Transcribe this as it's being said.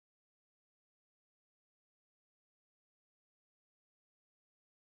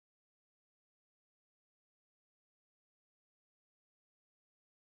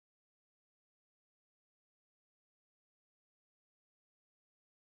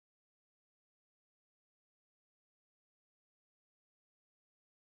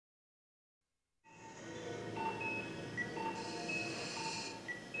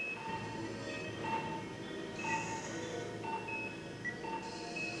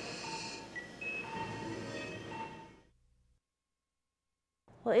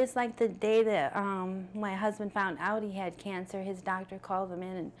Well, it's like the day that my husband found out he had cancer, his doctor called him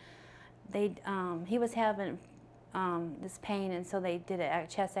in, and he was having this pain, and so they did a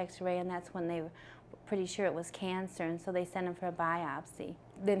chest x-ray, and that's when they were pretty sure it was cancer, and so they sent him for a biopsy.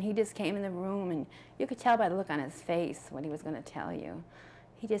 Then he just came in the room, and you could tell by the look on his face what he was going to tell you.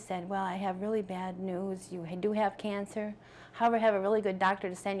 He just said, well, I have really bad news. You do have cancer. However, I have a really good doctor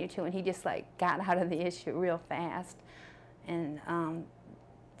to send you to, and he just like got out of the issue real fast and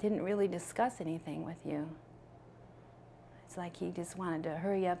didn't really discuss anything with you. It's like he just wanted to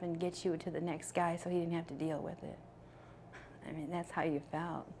hurry up and get you to the next guy so he didn't have to deal with it. I mean, that's how you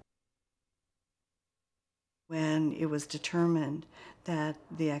felt. When it was determined that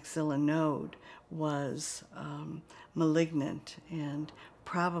the axilla node was malignant and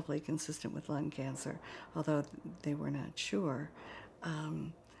probably consistent with lung cancer, although they were not sure,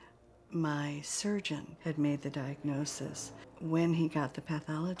 my surgeon had made the diagnosis. When he got the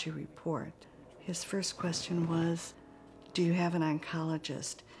pathology report, his first question was, do you have an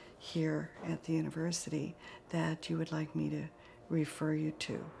oncologist here at the university that you would like me to refer you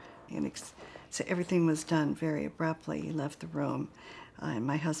to? And so everything was done very abruptly. He left the room, and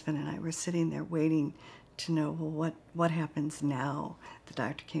my husband and I were sitting there waiting to know, well, what happens now? The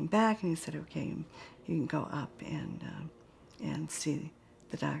doctor came back and he said, okay, you can go up and see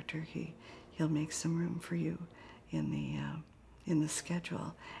the doctor. He'll make some room for you in the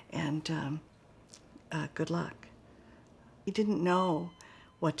schedule, and good luck. He didn't know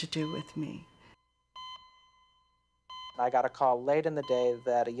what to do with me. I got a call late in the day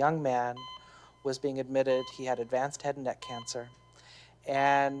that a young man was being admitted. He had advanced head and neck cancer.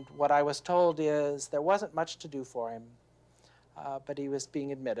 And what I was told is there wasn't much to do for him, but he was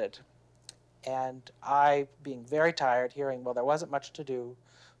being admitted. And I, being very tired, hearing, well, there wasn't much to do,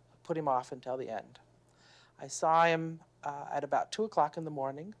 put him off until the end. I saw him at about 2 o'clock in the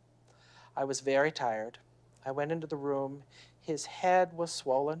morning. I was very tired. I went into the room. His head was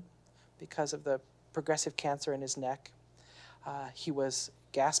swollen because of the progressive cancer in his neck. He was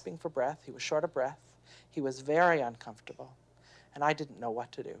gasping for breath. He was short of breath. He was very uncomfortable, and I didn't know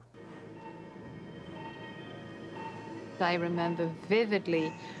what to do. I remember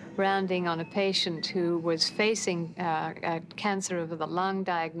vividly rounding on a patient who was facing cancer of the lung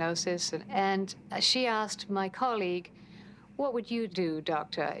diagnosis, and she asked my colleague, what would you do,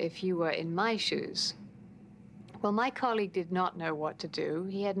 doctor, if you were in my shoes? Well, my colleague did not know what to do.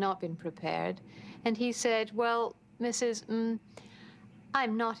 He had not been prepared. And he said, well, Mrs.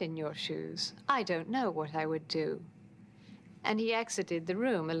 I'm not in your shoes. I don't know what I would do. And he exited the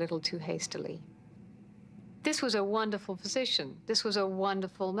room a little too hastily. This was a wonderful physician. This was a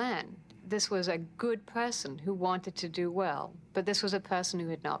wonderful man. This was a good person who wanted to do well. But this was a person who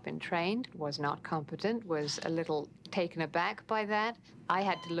had not been trained, was not competent, was a little taken aback by that. I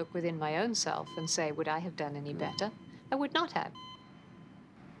had to look within my own self and say, would I have done any better? I would not have.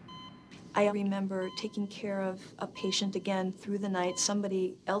 I remember taking care of a patient again through the night,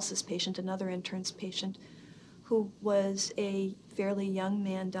 somebody else's patient, another intern's patient, who was a fairly young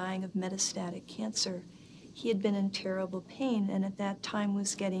man dying of metastatic cancer. He had been in terrible pain and at that time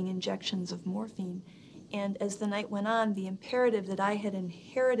was getting injections of morphine. And as the night went on, the imperative that I had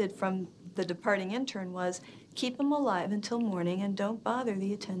inherited from the departing intern was, keep him alive until morning and don't bother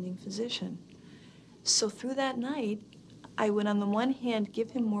the attending physician. So through that night, I would on the one hand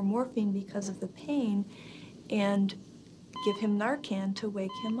give him more morphine because of the pain and give him Narcan to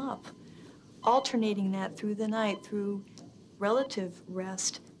wake him up, alternating that through the night through relative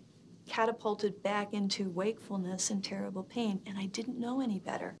rest, catapulted back into wakefulness and terrible pain, and I didn't know any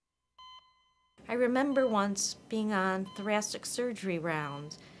better. I remember once being on thoracic surgery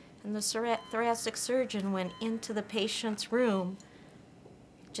rounds, and the thoracic surgeon went into the patient's room,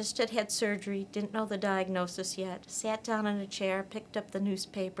 just had surgery, didn't know the diagnosis yet, sat down in a chair, picked up the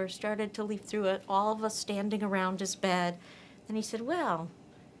newspaper, started to leaf through it, all of us standing around his bed. Then he said, well,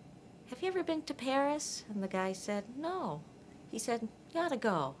 have you ever been to Paris? And the guy said, no. He said, you ought to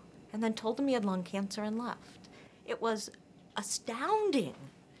go. And then told him he had lung cancer and left. It was astounding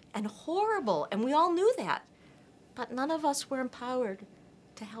and horrible, and we all knew that. But none of us were empowered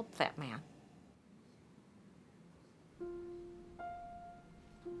to help that man.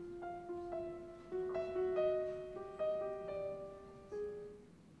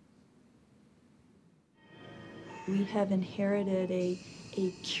 We have inherited a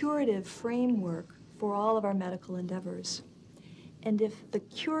curative framework for all of our medical endeavors. And if the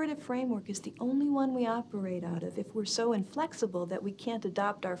curative framework is the only one we operate out of, if we're so inflexible that we can't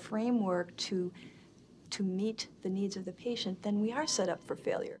adopt our framework to meet the needs of the patient, then we are set up for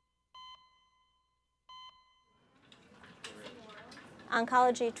failure.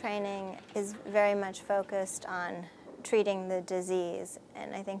 Oncology training is very much focused on treating the disease,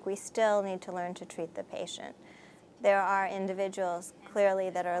 and I think we still need to learn to treat the patient. There are individuals clearly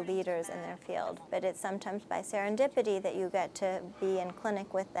that are leaders in their field, but it's sometimes by serendipity that you get to be in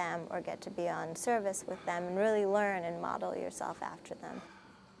clinic with them or get to be on service with them and really learn and model yourself after them.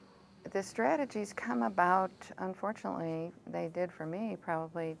 The strategies come about, unfortunately, they did for me,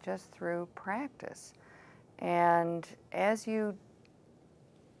 probably just through practice. And as you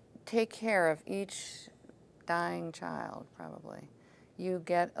take care of each dying child, probably, you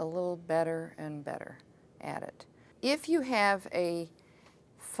get a little better and better at it. If you have a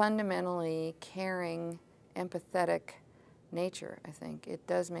fundamentally caring, empathetic nature, I think, it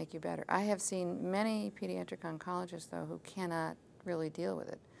does make you better. I have seen many pediatric oncologists, though, who cannot really deal with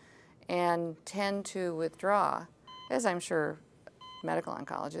it and tend to withdraw, as I'm sure medical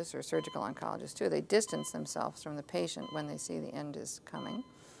oncologists or surgical oncologists too. They distance themselves from the patient when they see the end is coming.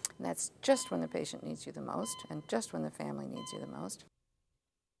 And that's just when the patient needs you the most and just when the family needs you the most.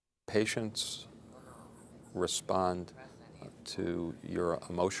 Patients respond to your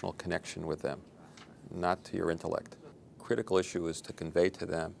emotional connection with them, not to your intellect. Critical issue is to convey to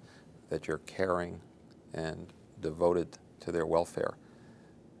them that you're caring and devoted to their welfare.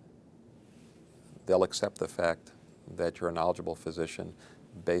 They'll accept the fact that you're a knowledgeable physician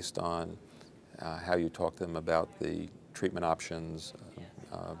based on how you talk to them about the treatment options,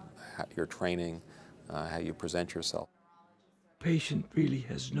 your training, how you present yourself. Patient really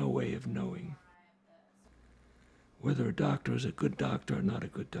has no way of knowing whether a doctor is a good doctor or not a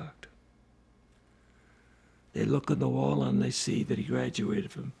good doctor. They look on the wall and they see that he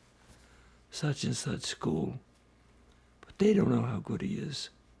graduated from such and such school, but they don't know how good he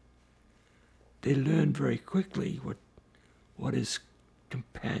is. They learn very quickly what is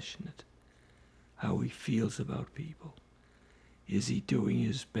compassionate, how he feels about people. Is he doing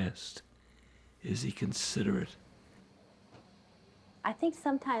his best? Is he considerate? I think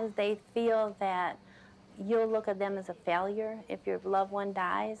sometimes they feel that you'll look at them as a failure if your loved one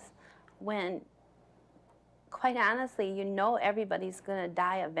dies, when quite honestly, you know everybody's going to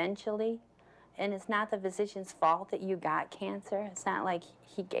die eventually, and it's not the physician's fault that you got cancer. It's not like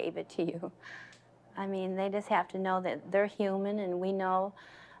he gave it to you. I mean, they just have to know that they're human, and we know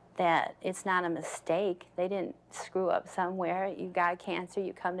that it's not a mistake. They didn't screw up somewhere. You got cancer,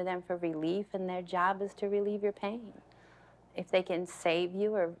 you come to them for relief, and their job is to relieve your pain. If they can save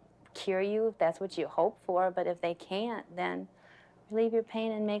you or cure you, if that's what you hope for, but if they can't, then relieve your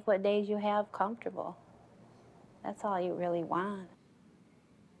pain and make what days you have comfortable. That's all you really want.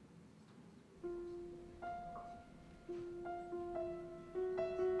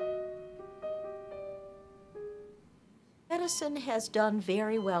 Medicine has done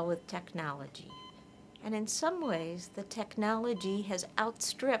very well with technology, and in some ways the technology has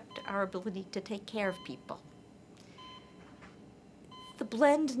outstripped our ability to take care of people. The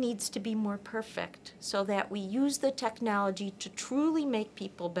blend needs to be more perfect so that we use the technology to truly make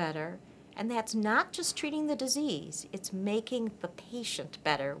people better, and that's not just treating the disease, it's making the patient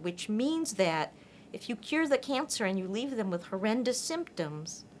better, which means that if you cure the cancer and you leave them with horrendous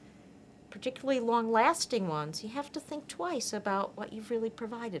symptoms, particularly long-lasting ones, you have to think twice about what you've really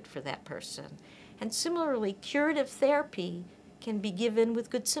provided for that person. And similarly, curative therapy can be given with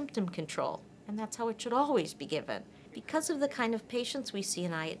good symptom control, and that's how it should always be given. Because of the kind of patients we see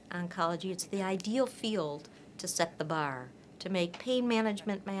in oncology, it's the ideal field to set the bar, to make pain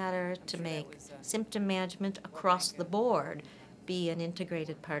management matter, to make symptom management across the board be an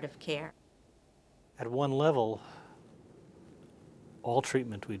integrated part of care. At one level, all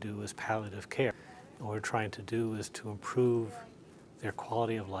treatment we do is palliative care. What we're trying to do is to improve their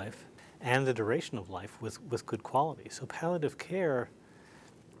quality of life and the duration of life with good quality. So palliative care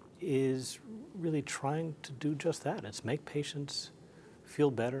is really trying to do just that. It's make patients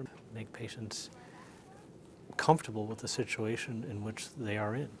feel better, make patients comfortable with the situation in which they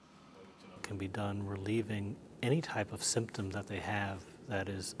are in. It can be done relieving any type of symptom that they have that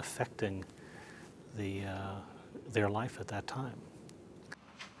is affecting their life at that time.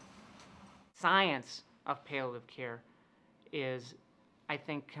 Science of palliative care is, I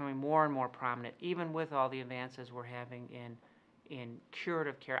think, becoming more and more prominent, even with all the advances we're having in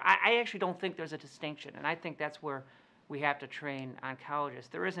curative care. I actually don't think there's a distinction, and I think that's where we have to train oncologists.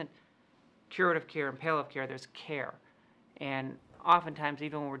 There isn't curative care and palliative care, there's care. And oftentimes,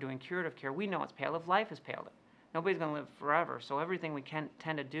 even when we're doing curative care, we know it's palliative, life is palliative. Nobody's going to live forever, so everything we tend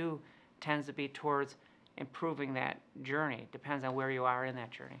to do tends to be towards improving that journey. Depends on where you are in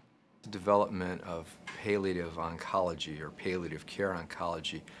that journey. The development of palliative oncology or palliative care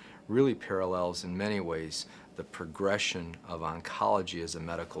oncology really parallels in many ways the the progression of oncology as a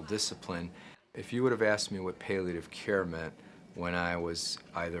medical discipline. If you would have asked me what palliative care meant when I was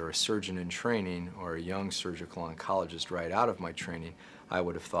either a surgeon in training or a young surgical oncologist right out of my training, I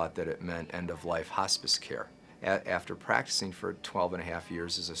would have thought that it meant end-of-life hospice care. After practicing for 12.5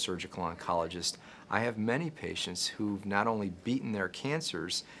 years as a surgical oncologist, I have many patients who've not only beaten their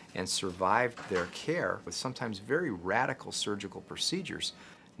cancers and survived their care with sometimes very radical surgical procedures.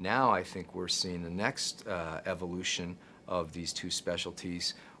 Now I think we're seeing the next evolution of these two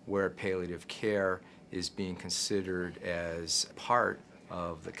specialties, where palliative care is being considered as part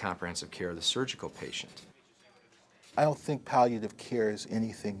of the comprehensive care of the surgical patient. I don't think palliative care is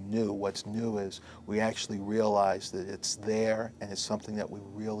anything new. What's new is we actually realize that it's there and it's something that we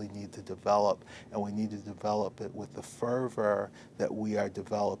really need to develop, and we need to develop it with the fervor that we are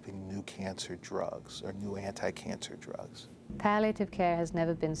developing new cancer drugs or new anti-cancer drugs. Palliative care has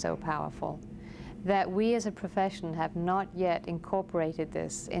never been so powerful. That we as a profession have not yet incorporated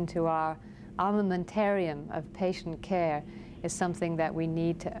this into our armamentarium of patient care is something that we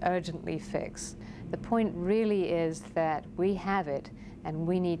need to urgently fix. The point really is that we have it and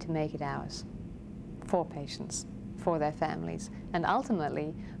we need to make it ours for patients, for their families, and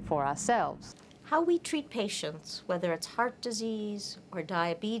ultimately for ourselves. How we treat patients, whether it's heart disease or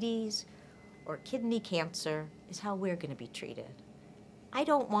diabetes or kidney cancer, is how we're going to be treated. I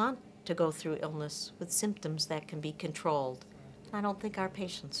don't want to go through illness with symptoms that can be controlled. I don't think our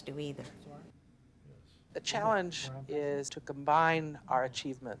patients do either. The challenge is to combine our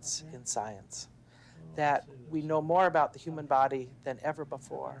achievements in science, that we know more about the human body than ever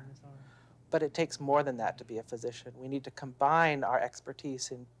before. But it takes more than that to be a physician. We need to combine our expertise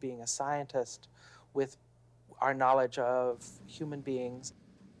in being a scientist with our knowledge of human beings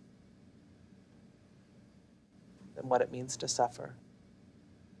and what it means to suffer.